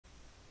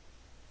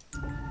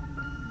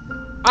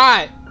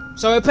Alright,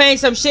 so we're playing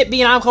some shit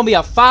being I'm gonna be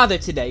a father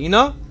today, you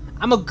know?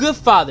 I'm a good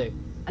father.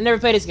 I never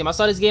played this game. I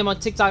saw this game on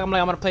TikTok. I'm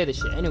like, I'm gonna play this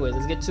shit. Anyways,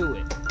 let's get to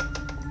it.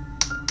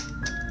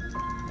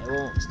 It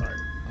won't start.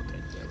 Okay,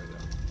 there we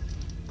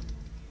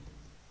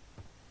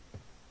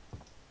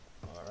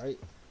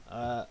go.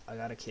 Alright. I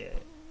got a kid.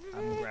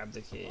 I'm gonna grab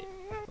the kid.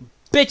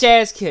 Bitch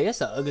ass kid.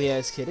 That's an ugly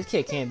ass kid. This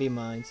kid can't be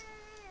mine.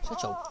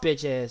 Shut your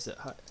bitch ass up.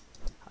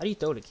 How do you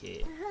throw the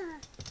kid?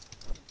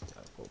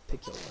 Go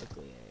pick your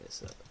ugly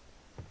ass up.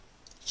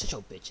 Shut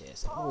your bitch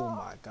ass up. Oh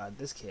my god,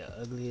 this kid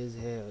ugly as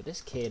hell.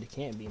 This kid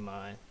can't be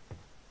mine.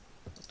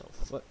 What the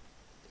fuck?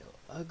 Yo,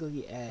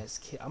 ugly ass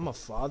kid. I'm a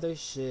father?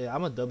 Shit,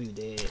 I'm a W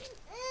dad.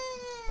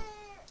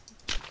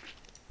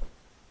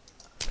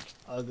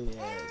 Ugly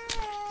ass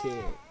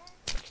kid.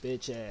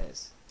 Bitch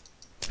ass.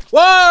 Whoa,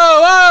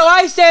 whoa,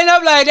 why you standing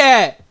up like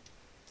that?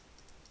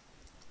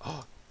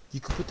 Oh, you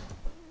could put the...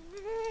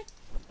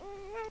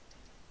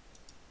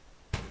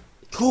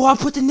 Cool, I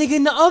put the nigga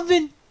in the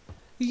oven.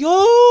 Yo!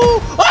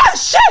 Oh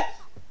shit!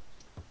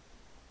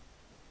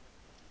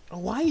 Oh,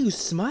 why are you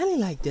smiling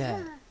like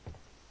that?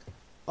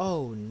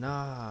 Oh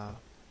nah.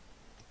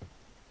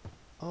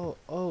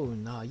 Oh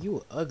nah,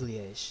 you ugly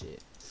ass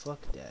shit. Fuck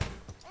that.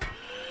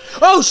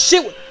 Oh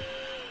shit!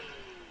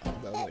 Oh,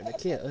 bro, wait, the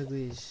kid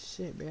ugly as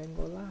shit, man. I ain't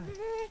gonna lie.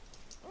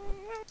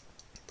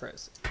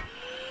 Press.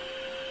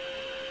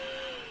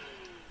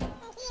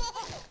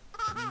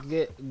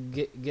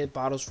 Get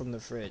bottles from the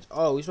fridge.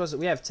 Oh,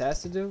 we have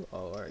tests to do?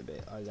 Oh, alright,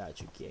 babe. I got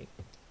you, king.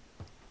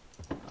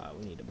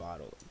 We need a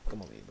bottle.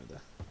 Come over here,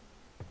 brother.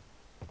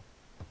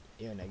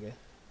 Here, nigga.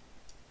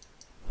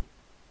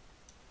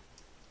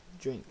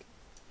 Drink.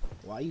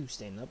 Why you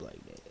standing up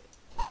like that?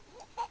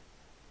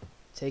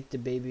 Take the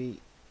baby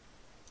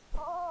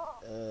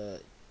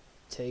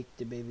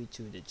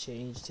to the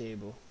change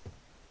table.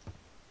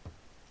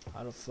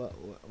 How the fuck?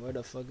 Where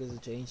the fuck is the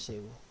change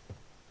table?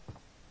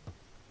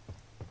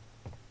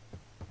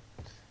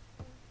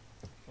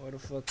 Where the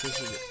fuck is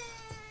it?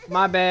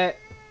 My bad.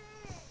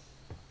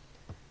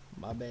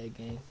 My bad,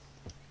 gang.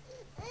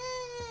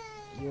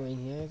 You ain't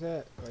here,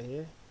 cut? Right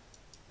here?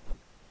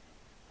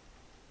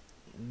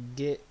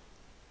 Get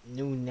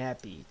new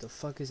nappy. The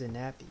fuck is a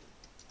nappy?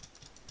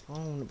 I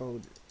don't know,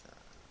 bro.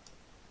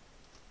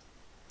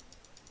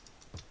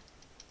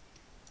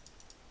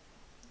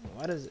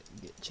 Why does it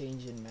get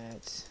changing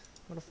mats?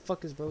 What the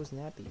fuck is bro's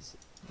nappies?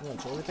 You want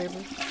toilet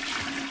paper?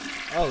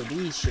 Oh,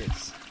 these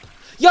shits.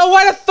 Yo,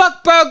 where the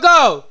fuck, bro,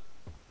 go?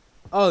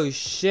 Oh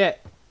shit.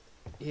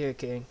 Here,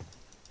 king.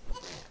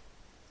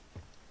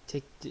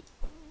 Take the.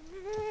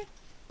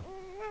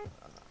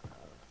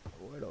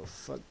 Where the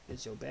fuck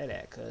is your bed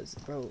at? Cause,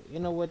 bro, you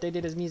know what they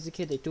did as me as a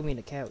kid? They threw me in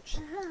the couch.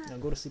 Now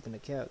go to sleep in the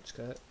couch,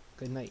 cut.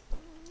 Good night.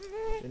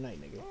 Good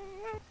night, nigga.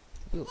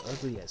 You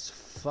ugly as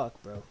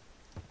fuck, bro.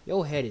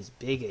 Your head is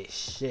big as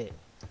shit.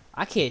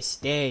 I can't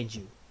stand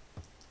you.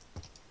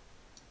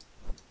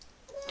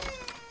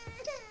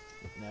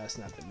 No, that's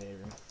not the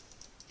bedroom.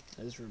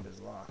 This room is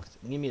locked.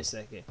 Give me a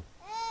second.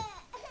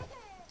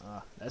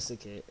 That's the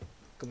kid.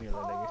 Come here,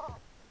 little nigga.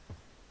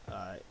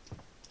 Alright.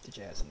 Get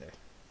your ass in there.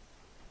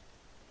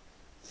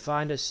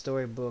 Find a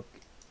storybook.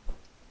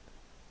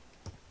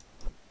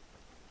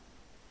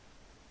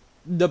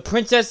 The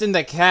Princess and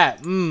the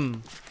Cat.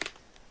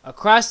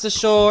 Across the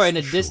shore in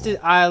a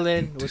distant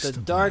island with a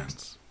dark...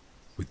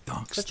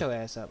 Shut your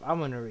ass up. I'm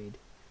gonna read.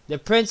 The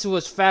prince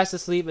was fast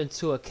asleep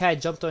until a cat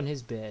jumped on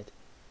his bed.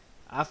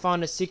 I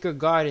found a secret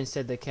garden,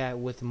 said the cat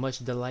with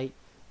much delight.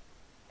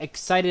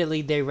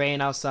 Excitedly they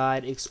ran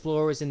outside,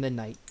 explorers in the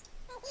night.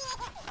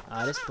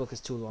 This book is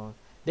too long.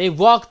 They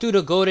walked through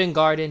the golden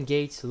garden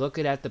gates,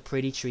 looking at the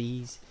pretty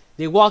trees.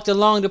 They walked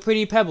along the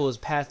pretty pebbles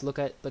path, look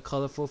at the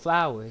colorful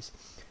flowers.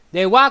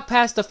 They walked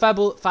past the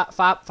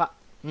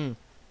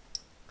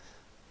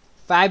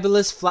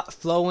fabulous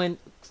flowing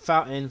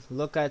fountain,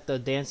 look at the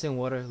dancing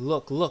water.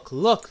 Look, look,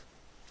 look.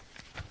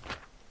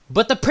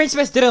 But the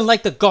princess didn't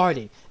like the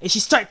garden, and she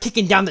started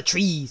kicking down the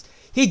trees.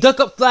 He dug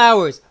up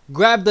flowers,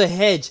 grabbed the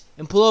hedge,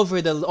 and pulled over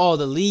all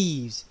the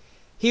leaves.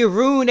 He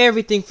ruined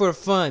everything for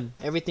fun.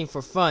 Everything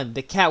for fun.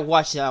 The cat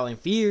watched out in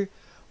fear.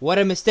 What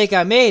a mistake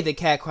I made, the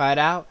cat cried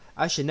out.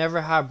 I should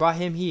never have brought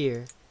him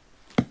here.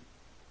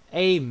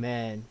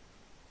 Amen.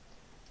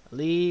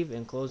 Leave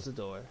and close the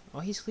door. Oh,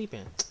 he's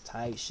sleeping.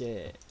 Tight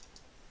shit.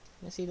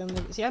 See,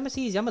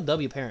 I'm a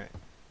W parent.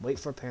 Wait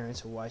for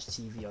parents who watch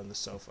TV on the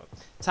sofa.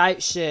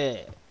 Type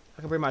shit. I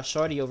can bring my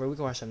shorty over. We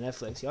can watch some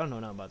Netflix. Y'all don't know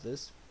nothing about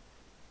this.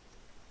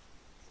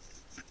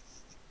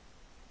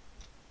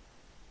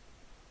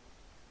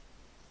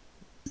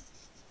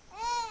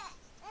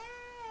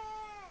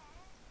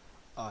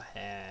 Oh,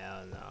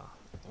 hell no.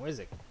 Where is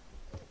it?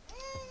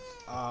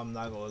 Oh, I'm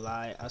not gonna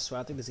lie. I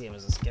swear, I think this game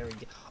is a scary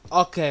game.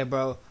 Okay,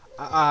 bro.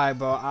 Alright,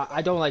 bro.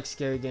 I don't like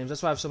scary games.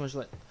 That's why I have so much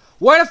like...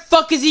 Where the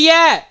fuck is he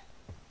at?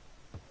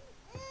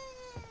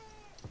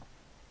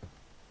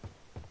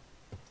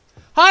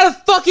 How the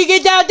fuck you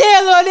get down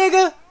there, little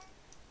nigga?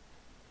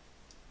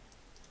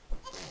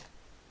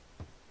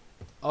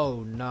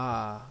 Oh,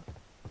 nah.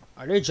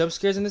 Are there jump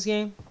scares in this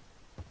game?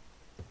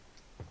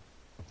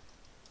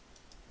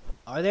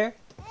 Are there?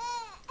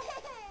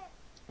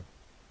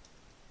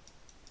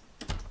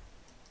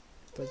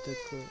 But the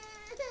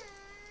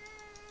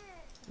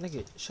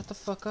nigga, shut the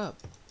fuck up.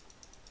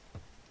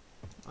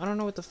 I don't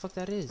know what the fuck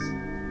that is.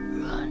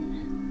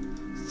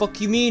 Run.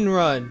 Fuck you mean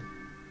run?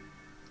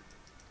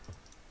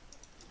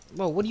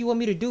 Bro, what do you want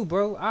me to do,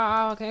 bro?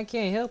 I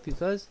can't help you,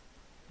 cuz.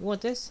 You want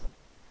this?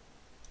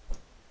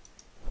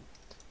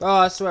 Bro,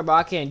 I swear, bro,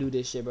 I can't do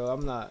this shit, bro.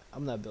 I'm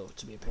not built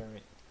to be a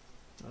parent.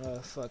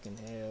 Fucking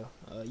hell.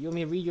 You want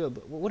me to read you?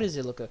 What is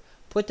it? Look,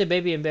 put the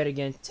baby in bed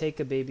again. Take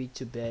a baby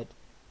to bed.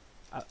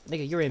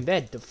 Nigga, you're in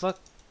bed. The fuck?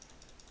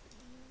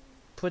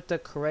 Put the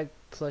correct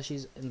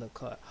plushies in the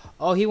car.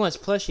 Oh, he wants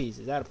plushies.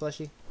 Is that a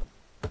plushie?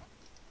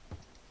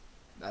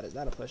 Is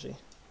that a plushie?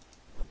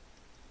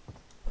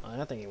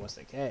 Oh, I think he wants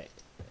the cat.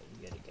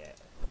 You get a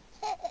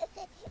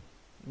cat.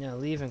 Now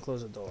leave and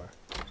close the door.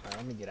 Alright,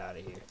 let me get out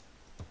of here.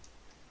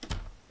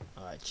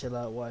 Alright, chill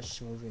out,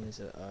 watch movie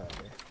and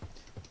alright.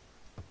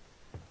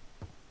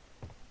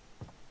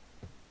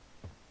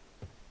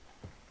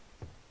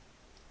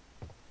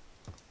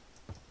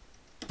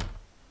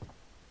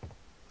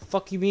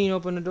 Fuck you mean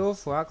open the door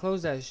for? I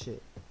close that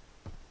shit.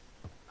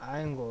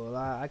 I ain't gonna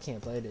lie, I can't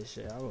play this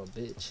shit. I'm a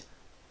bitch.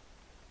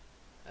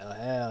 Oh,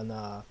 hell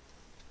nah.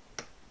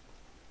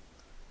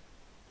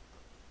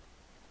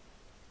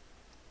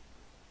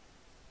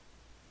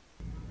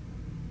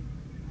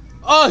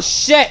 Oh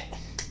shit!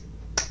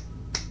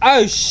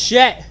 Oh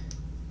shit!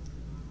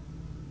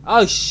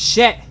 Oh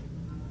shit!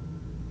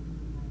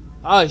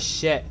 Oh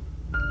shit!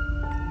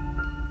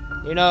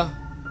 You know,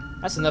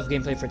 that's enough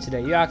gameplay for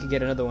today. Y'all can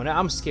get another one.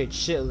 I'm scared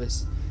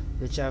shitless.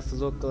 The chat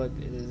look like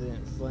it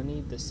isn't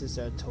funny. The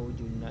sister told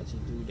you not to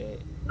do that.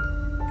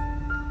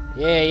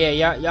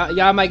 Yeah,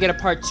 y'all might get a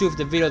part 2 if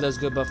the video does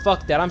good, but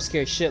fuck that. I'm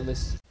scared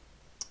shitless.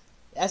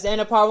 That's the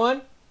end of part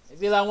 1.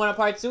 If you like want a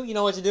part 2, you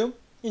know what to do.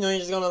 You know, you're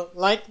just gonna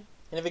like,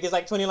 and if it gets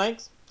like 20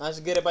 likes, that's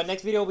good. But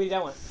next video will be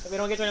that one. If it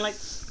don't get 20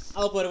 likes,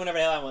 I'll upload it whenever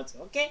the hell I want to.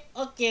 Okay?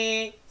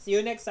 Okay. See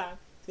you next time.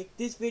 Click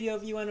this video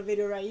if you want a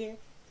video right here.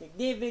 Click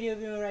this video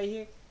if you want right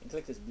here. And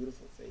click this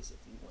beautiful face if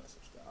you want.